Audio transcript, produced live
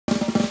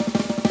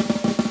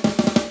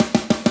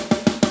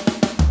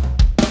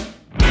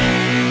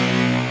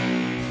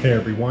Hey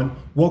everyone,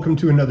 welcome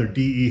to another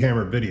DE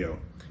Hammer video.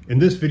 In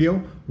this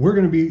video, we're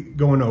going to be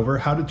going over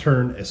how to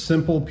turn a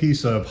simple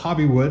piece of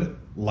hobby wood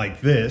like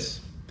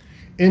this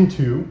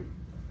into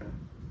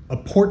a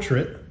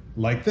portrait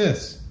like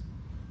this.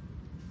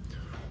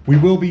 We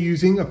will be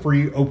using a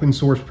free open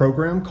source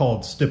program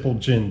called Stipple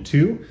Gen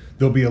 2.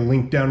 There'll be a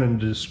link down in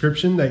the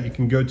description that you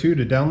can go to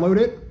download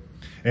it.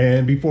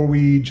 And before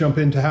we jump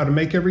into how to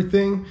make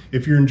everything,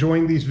 if you're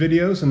enjoying these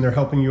videos and they're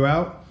helping you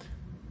out,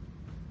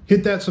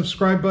 hit that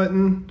subscribe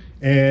button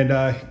and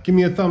give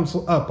me a thumbs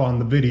up on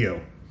the video.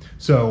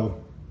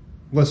 So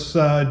let's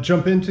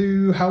jump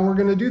into how we're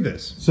going to do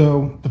this.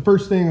 So the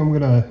first thing I'm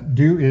going to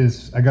do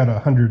is I got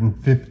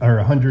 100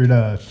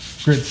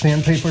 grit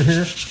sandpaper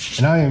here,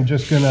 and I am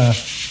just going to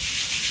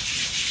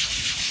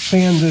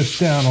sand this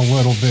down a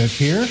little bit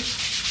here.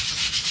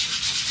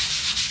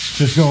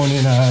 Just going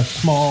in a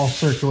small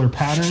circular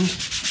pattern.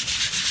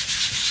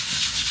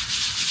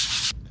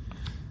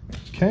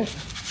 Okay.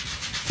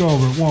 Go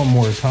over it one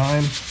more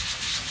time.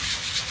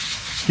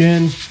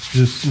 Again,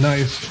 this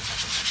nice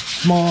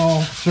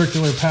small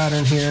circular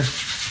pattern here.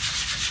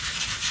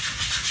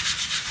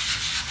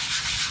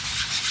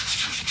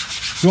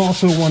 You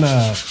also want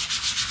to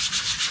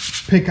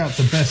pick out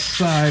the best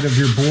side of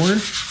your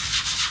board.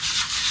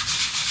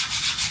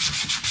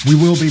 We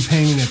will be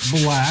painting it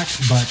black,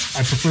 but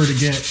I prefer to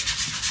get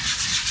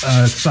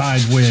a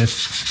side with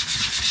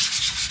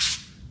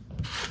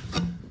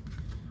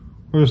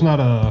where there's not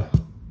a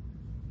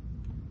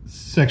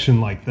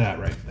section like that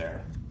right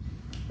there.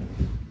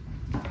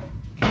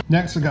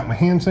 Next, I got my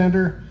hand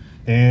sander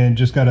and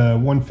just got a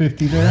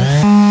 150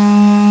 there.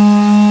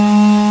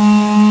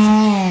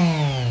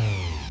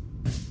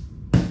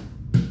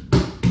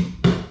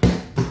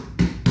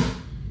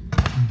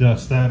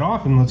 Dust that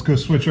off, and let's go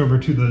switch over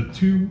to the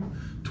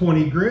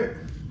 220 grit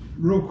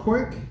real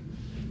quick.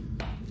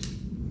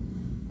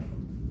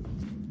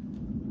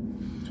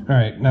 All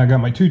right, now I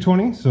got my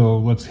 220, so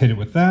let's hit it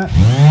with that.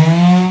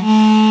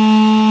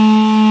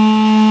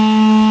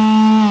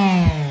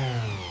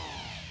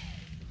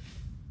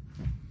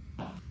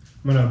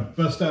 I'm gonna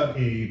bust out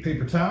a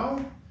paper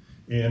towel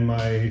and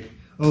my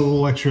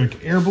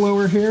electric air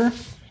blower here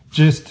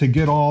just to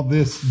get all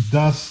this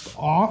dust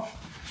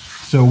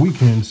off so we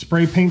can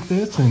spray paint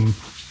this and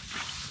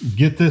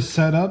get this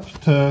set up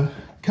to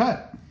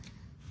cut.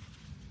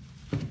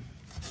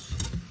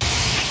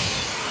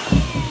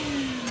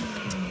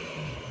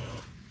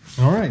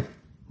 All right,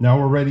 now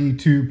we're ready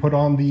to put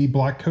on the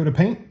black coat of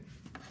paint.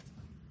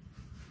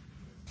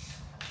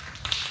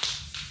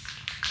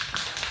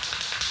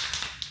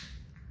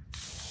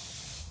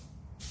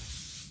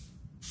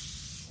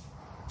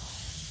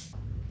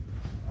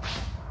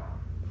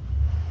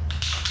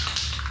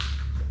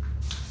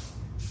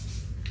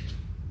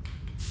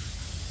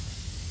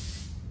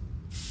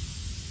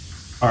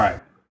 All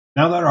right,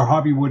 now that our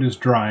hobby wood is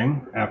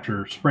drying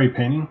after spray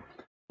painting,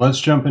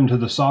 let's jump into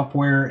the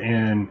software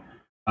and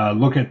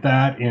look at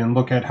that and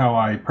look at how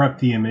I prep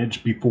the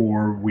image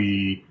before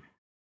we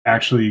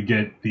actually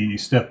get the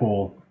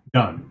stipple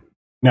done.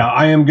 Now,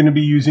 I am going to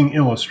be using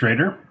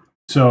Illustrator.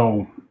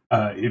 So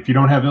if you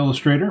don't have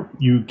Illustrator,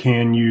 you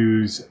can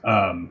use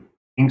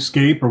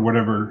Inkscape or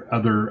whatever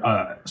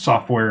other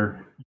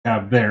software you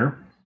have there.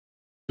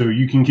 So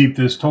you can keep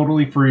this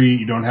totally free.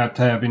 You don't have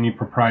to have any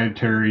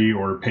proprietary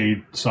or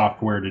paid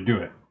software to do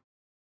it.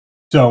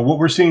 So what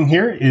we're seeing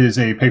here is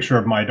a picture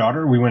of my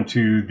daughter. We went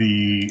to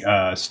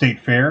the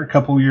state fair a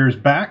couple years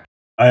back.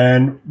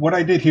 And what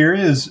I did here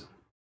is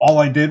all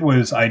I did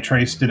was I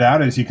traced it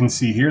out, as you can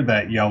see here,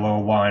 that yellow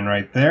line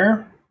right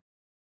there.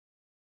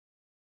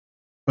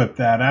 Clip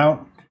that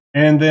out.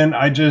 And then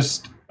I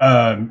just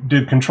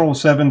did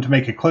Control-7 to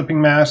make a clipping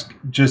mask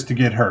just to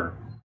get her.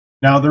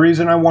 Now, the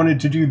reason I wanted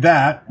to do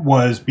that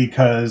was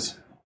because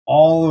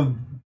all of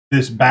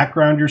this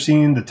background you're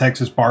seeing, the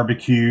Texas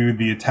barbecue,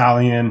 the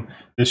Italian,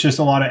 there's just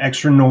a lot of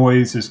extra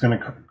noise. It's going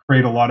to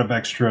create a lot of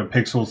extra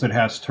pixels it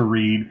has to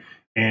read,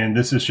 and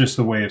this is just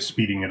a way of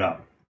speeding it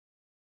up.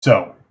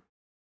 So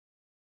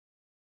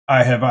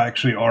I have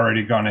actually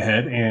already gone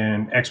ahead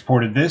and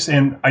exported this,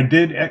 and I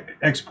did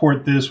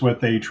export this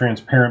with a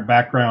transparent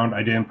background.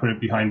 I didn't put it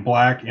behind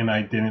black, and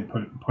I didn't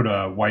put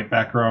a white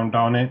background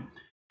on it.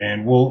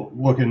 And we'll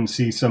look and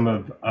see some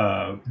of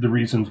the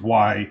reasons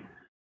why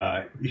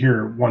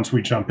here once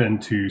we jump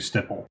into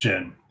Stipple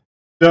Gen.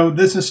 So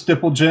this is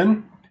Stipple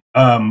Gen.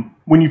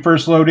 When you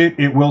first load it,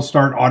 it will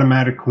start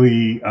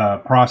automatically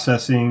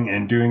processing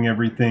and doing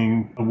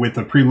everything with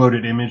a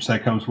preloaded image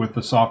that comes with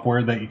the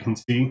software that you can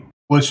see.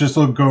 Let's just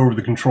go over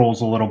the controls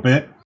a little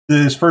bit.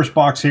 This first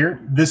box here,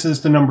 this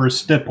is the number of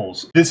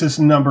stipples. This is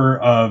the number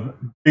of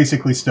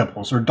basically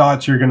stipples or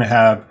dots you're going to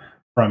have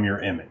from your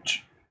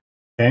image.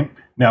 Okay.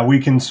 Now we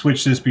can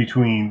switch this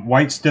between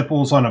white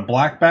stipples on a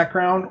black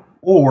background,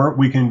 or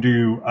we can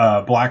do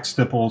black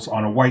stipples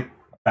on a white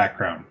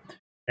background.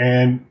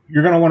 And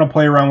you're going to want to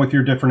play around with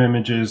your different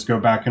images, go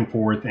back and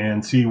forth,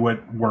 and see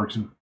what works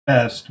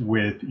best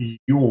with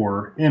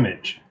your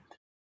image.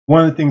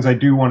 One of the things I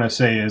do want to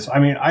say is, I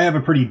mean, I have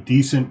a pretty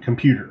decent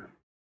computer.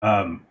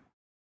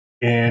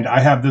 And I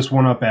have this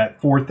one up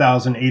at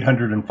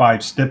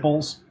 4,805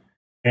 stipples,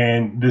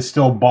 and this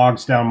still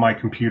bogs down my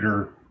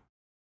computer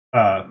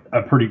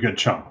a pretty good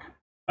chunk.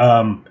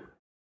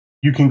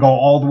 You can go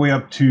all the way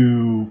up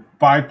to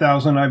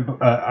 5,000.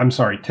 I'm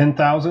sorry,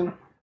 10,000.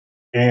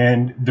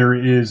 And there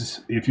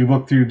is, if you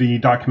look through the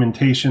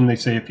documentation, they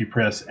say if you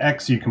press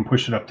X, you can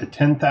push it up to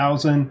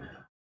 10,000,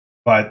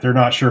 but they're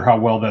not sure how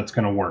well that's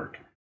going to work.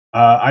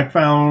 I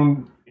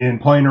found in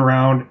playing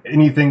around,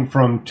 anything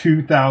from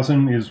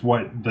 2,000 is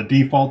what the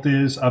default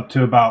is, up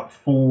to about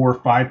 4,000 or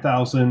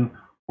 5,000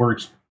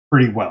 works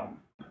pretty well.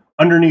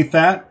 Underneath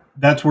that,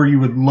 that's where you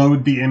would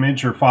load the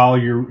image or file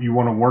you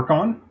want to work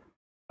on.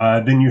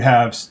 Then you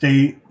have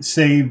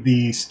save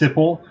the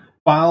stipple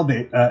file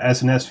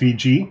as an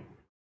SVG.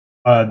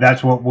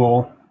 That's what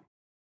we'll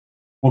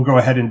go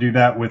ahead and do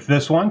that with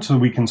this one, so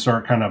we can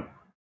start kind of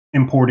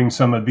importing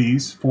some of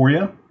these for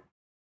you.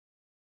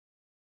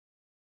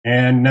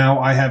 And now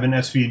I have an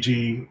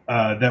SVG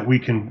that we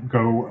can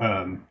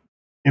go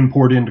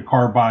import into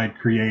Carbide,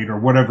 Create, or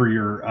whatever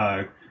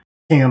your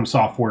CAM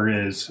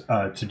software is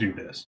to do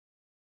this.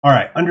 All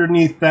right,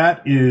 underneath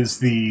that is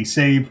the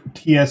Save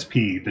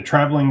TSP, the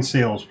Traveling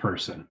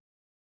Salesperson.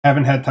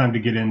 Haven't had time to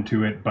get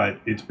into it, but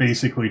it's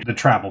basically the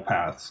travel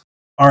paths.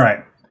 All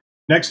right,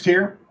 next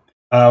here,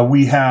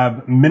 we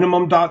have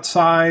minimum dot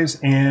size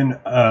and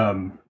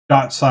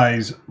dot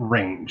size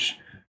range.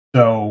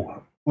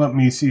 So let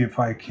me see if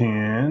I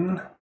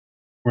can,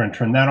 we're going to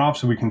turn that off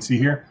so we can see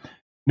here.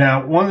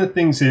 Now, one of the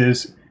things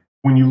is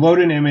when you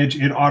load an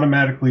image, it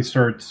automatically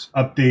starts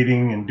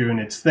updating and doing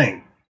its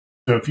thing.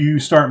 So if you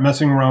start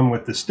messing around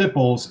with the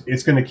stipples,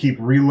 it's going to keep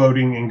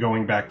reloading and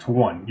going back to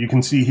 1. You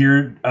can see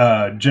here,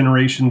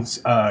 generations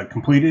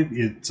completed,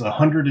 it's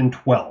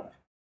 112.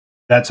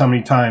 That's how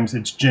many times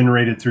it's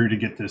generated through to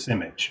get this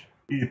image.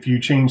 If you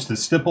change the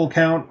stipple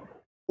count,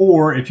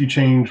 or if you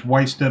change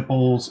white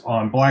stipples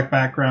on black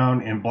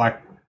background and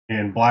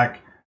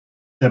black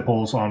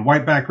stipples on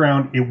white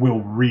background, it will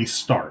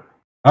restart.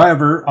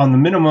 However, on the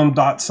minimum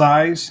dot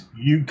size,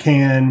 you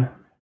can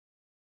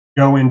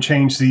go and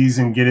change these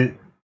and get it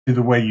to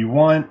the way you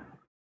want.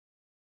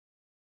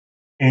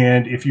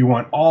 And if you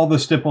want all the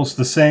stipples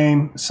the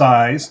same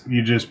size,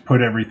 you just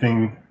put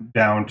everything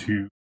down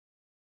to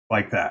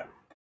like that.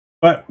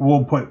 But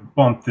we'll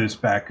bump this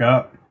back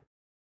up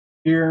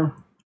here.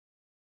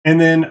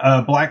 And then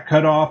black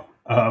cutoff,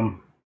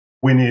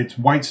 when it's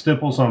white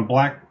stipples on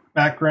black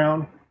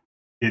background,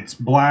 it's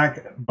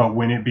black, but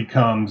when it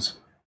becomes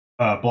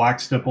black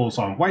stipples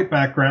on white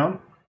background,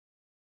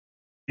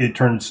 it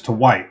turns to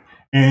white.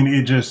 And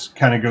it just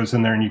kind of goes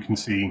in there and you can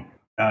see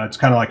it's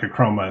kind of like a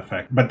chroma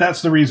effect. But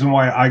that's the reason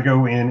why I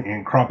go in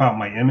and crop out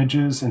my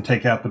images and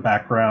take out the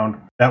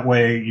background. That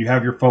way you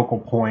have your focal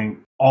point.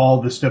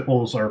 All the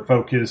stipples are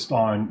focused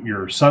on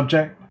your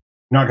subject.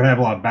 You're not going to have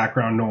a lot of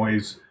background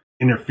noise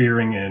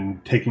interfering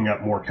and taking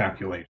up more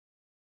calculation.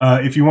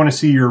 If you want to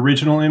see your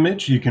original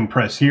image, you can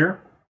press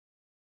here.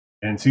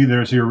 And see,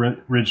 there's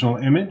your original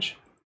image.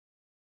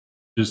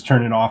 Just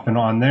turn it off and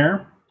on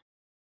there.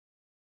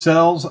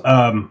 Cells.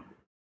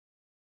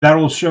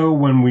 That'll show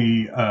when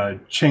we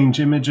change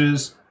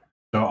images.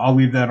 So I'll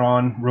leave that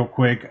on real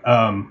quick.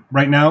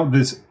 Right now,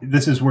 this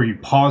is where you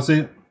pause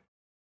it.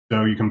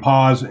 So you can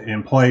pause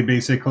and play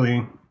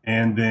basically.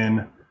 And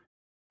then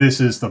this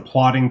is the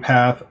plotting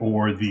path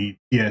or the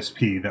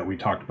TSP that we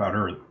talked about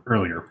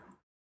earlier.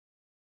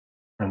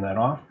 Turn that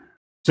off.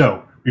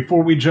 So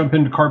before we jump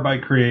into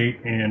Carbide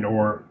Create and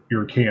or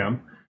your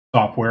CAM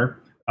software,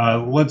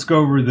 let's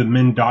go over the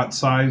min dot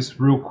size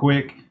real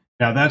quick.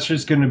 Now that's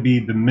just going to be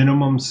the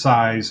minimum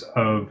size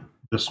of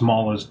the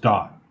smallest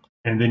dot.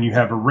 And then you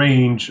have a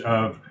range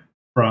of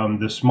from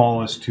the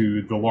smallest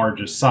to the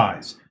largest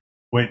size.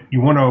 What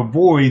you want to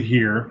avoid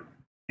here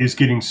is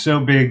getting so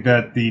big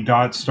that the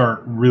dots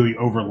start really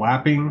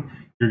overlapping.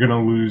 You're going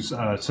to lose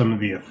some of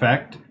the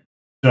effect.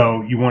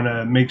 So you want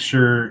to make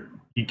sure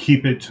you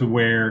keep it to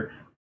where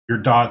your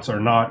dots are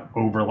not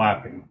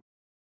overlapping.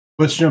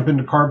 Let's jump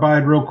into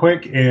Carbide real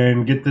quick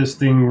and get this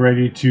thing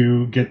ready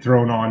to get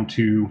thrown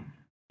onto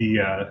the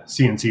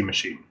CNC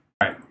machine.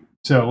 All right,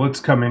 so let's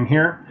come in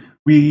here.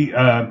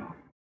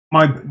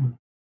 My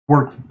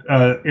work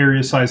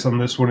area size on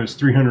this one is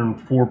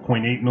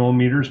 304.8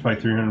 millimeters by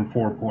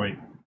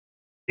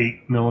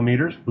 304.8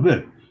 millimeters.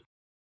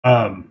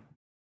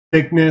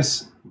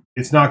 Thickness,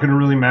 it's not going to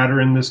really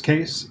matter in this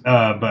case,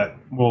 but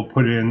we'll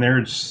put it in there.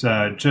 It's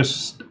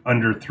just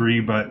under 3,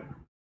 but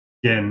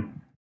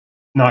again,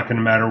 not going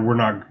to matter. We're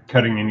not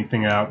cutting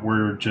anything out.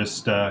 We're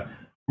just we're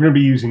going to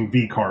be using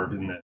V-carve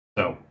in this.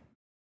 So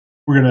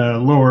we're going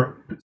to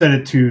set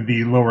it to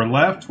the lower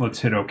left. Let's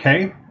hit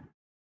OK.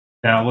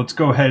 Now let's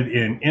go ahead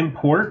and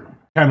import.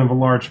 Kind of a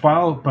large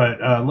file,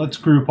 but let's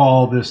group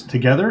all this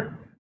together.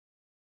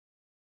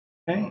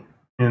 Okay,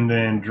 and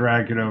then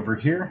drag it over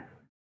here.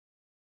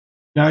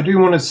 Now I do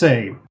want to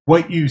say,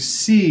 what you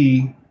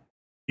see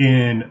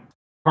in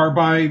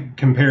Carbide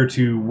compared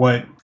to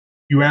what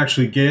you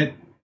actually get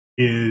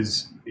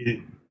is,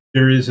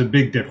 there is a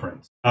big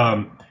difference.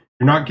 You're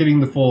not getting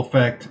the full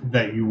effect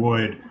that you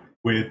would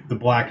with the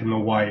black and the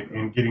white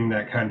and getting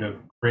that kind of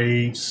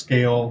gray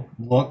scale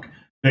look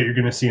that you're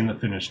going to see in the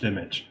finished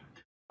image.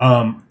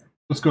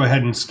 Let's go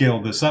ahead and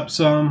scale this up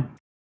some.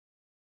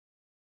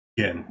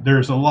 Again,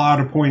 there's a lot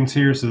of points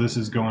here, so this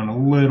is going a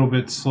little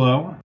bit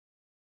slow.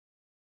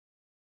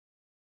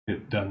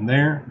 Get done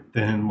there.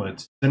 Then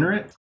let's center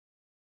it.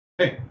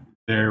 Okay,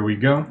 there we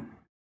go.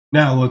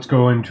 Now let's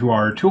go into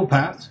our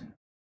toolpaths.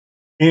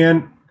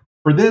 And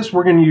for this,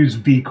 we're going to use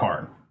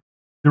VCarve.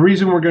 The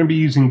reason we're going to be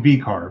using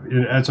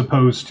VCarve as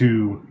opposed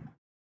to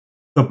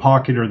the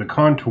pocket or the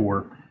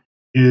contour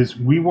is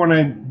we want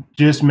to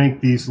just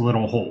make these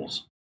little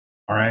holes.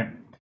 All right.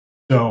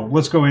 So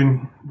let's go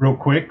in real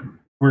quick.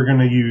 We're going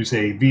to use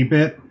a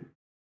V-bit.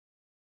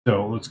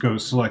 So let's go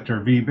select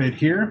our V-bit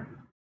here.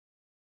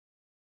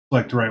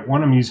 Select the right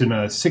one. I'm using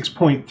a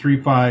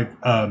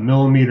 6.35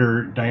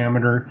 millimeter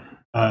diameter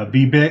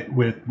V-bit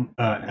with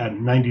at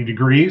 90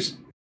 degrees.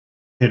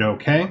 Hit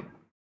OK.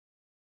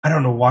 I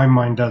don't know why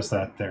mine does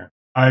that there.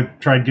 I've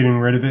tried getting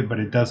rid of it, but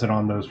it does it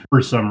on those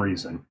for some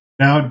reason.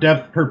 Now,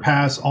 depth per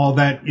pass, all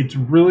that, it's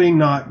really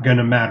not going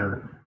to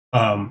matter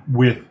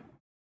with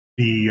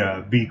the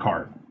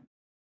VCarve.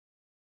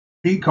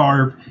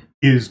 VCarve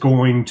is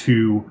going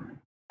to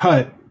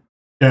cut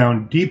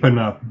down deep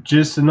enough,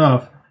 just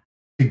enough,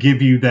 to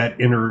give you that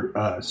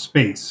inner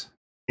space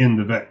in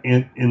the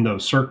in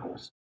those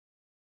circles.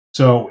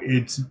 So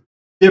it's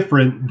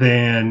different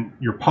than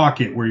your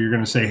pocket where you're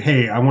going to say,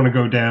 hey, I want to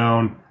go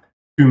down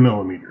 2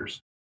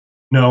 millimeters.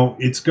 No,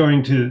 it's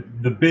going to,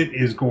 the bit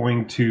is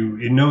going to,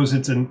 it knows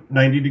it's a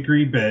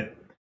 90-degree bit,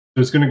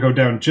 so it's going to go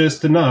down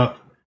just enough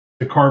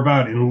to carve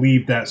out and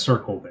leave that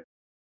circle there.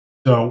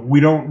 So we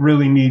don't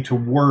really need to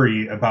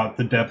worry about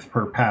the depth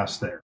per pass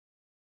there.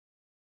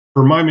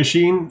 For my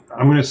machine,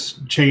 I'm going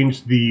to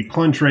change the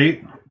plunge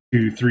rate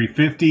to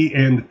 350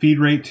 and the feed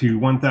rate to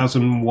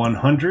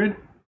 1100.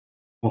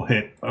 We'll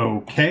hit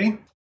OK,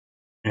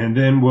 and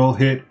then we'll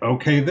hit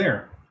OK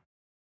there.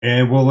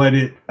 And we'll let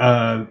it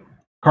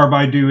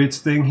Carbide do its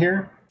thing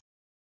here.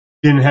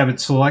 Didn't have it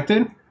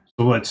selected,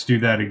 so let's do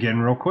that again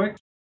real quick.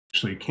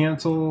 Actually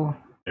cancel.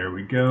 There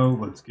we go.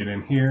 Let's get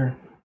in here.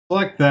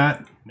 Select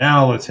that.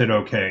 Now let's hit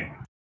OK.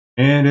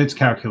 And it's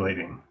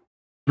calculating.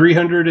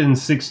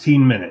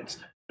 316 minutes.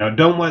 Now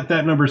don't let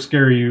that number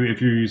scare you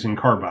if you're using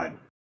carbide.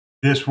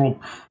 This will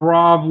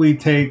probably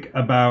take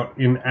about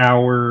an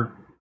hour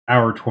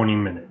 20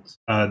 minutes.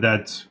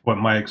 That's what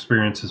my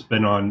experience has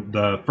been on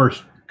the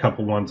first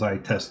couple ones I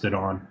tested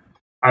on.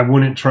 I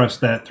wouldn't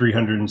trust that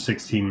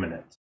 316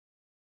 minutes.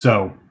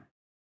 So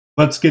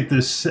let's get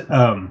this.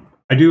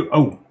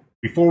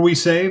 Before we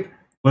save,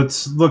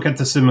 let's look at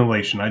the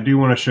simulation. I do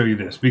want to show you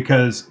this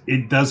because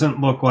it doesn't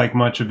look like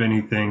much of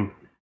anything.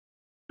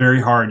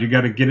 Very hard. You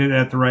got to get it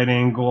at the right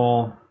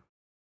angle,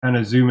 kind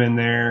of zoom in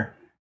there.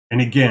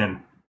 And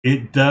again,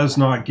 it does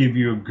not give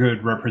you a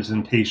good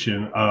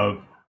representation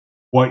of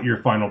what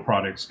your final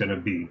product's going to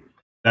be.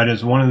 That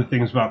is one of the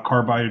things about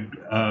carbide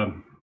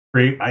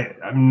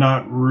I'm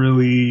not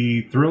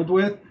really thrilled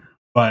with,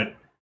 but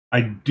I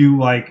do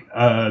like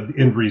the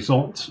end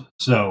results.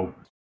 So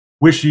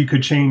wish you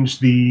could change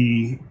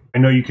I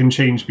know you can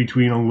change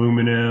between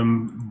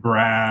aluminum,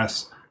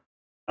 brass,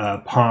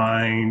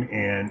 pine,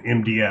 and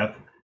MDF,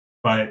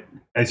 but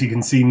as you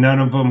can see, none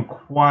of them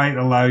quite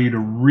allow you to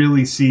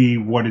really see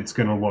what it's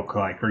going to look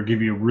like or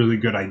give you a really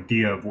good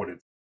idea of what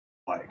it's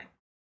like.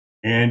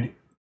 And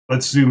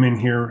let's zoom in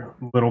here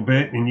a little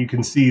bit, and you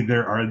can see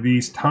there are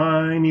these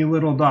tiny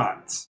little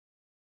dots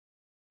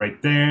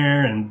right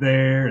there and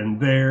there and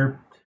there.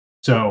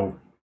 So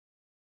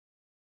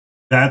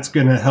that's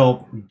going to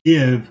help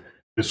give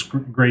this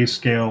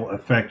grayscale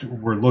effect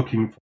we're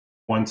looking for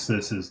once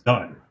this is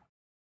done.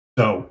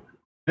 So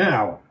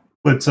now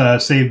let's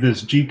save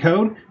this G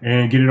code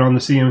and get it on the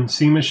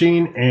CNC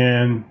machine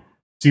and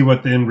see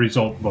what the end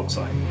result looks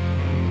like.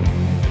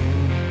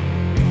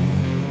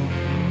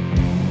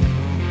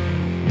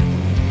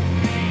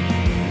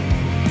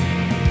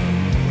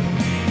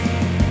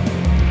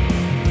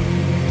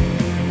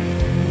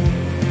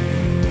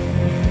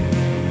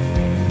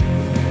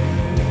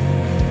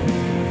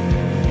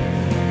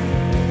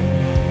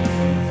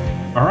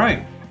 All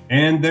right,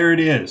 and there it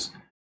is.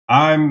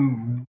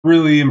 I'm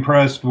really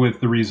impressed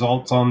with the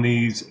results on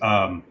these.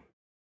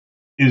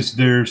 Is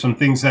there some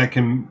things that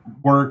can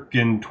work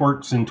and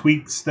twerks and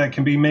tweaks that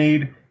can be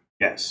made?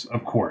 Yes,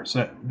 of course.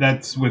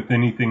 That's with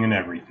anything and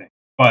everything.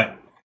 But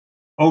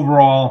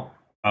overall,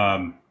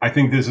 I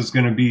think this is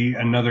going to be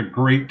another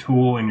great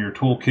tool in your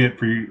toolkit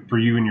for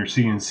you and your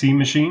CNC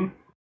machine.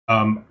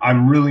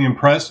 I'm really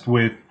impressed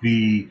with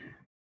the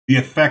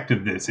effect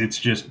of this. It's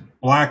just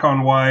black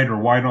on white or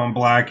white on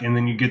black, and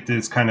then you get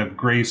this kind of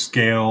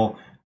grayscale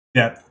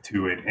depth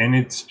to it. And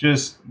it's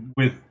just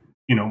with,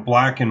 you know,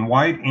 black and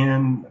white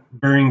and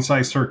varying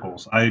size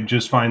circles. I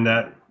just find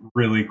that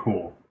really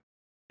cool.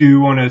 Do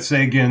want to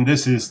say again,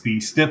 this is the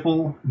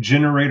Stipple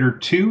Generator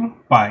 2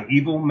 by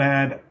Evil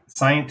Mad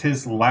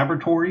Scientist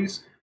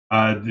Laboratories.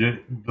 The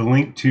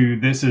link to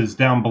this is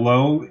down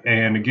below,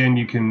 and again,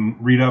 you can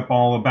read up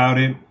all about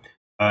it,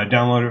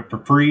 download it for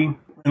free.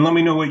 and let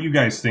me know what you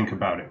guys think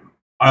about it.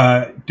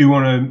 Do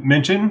want to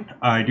mention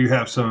I do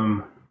have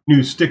some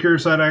new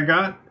stickers that I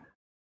got,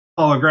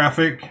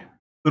 holographic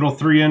little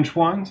 3-inch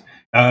ones.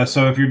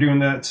 So if you're doing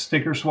that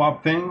sticker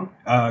swap thing,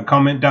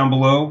 comment down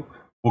below.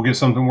 We'll get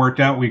something worked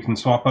out. We can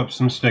swap up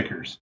some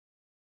stickers.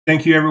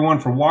 Thank you everyone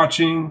for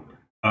watching.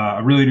 I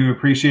really do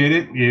appreciate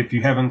it. If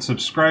you haven't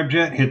subscribed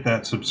yet, hit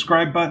that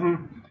subscribe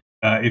button.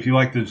 If you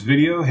like this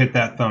video, hit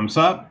that thumbs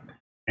up.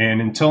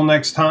 And until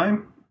next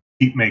time,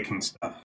 keep making stuff.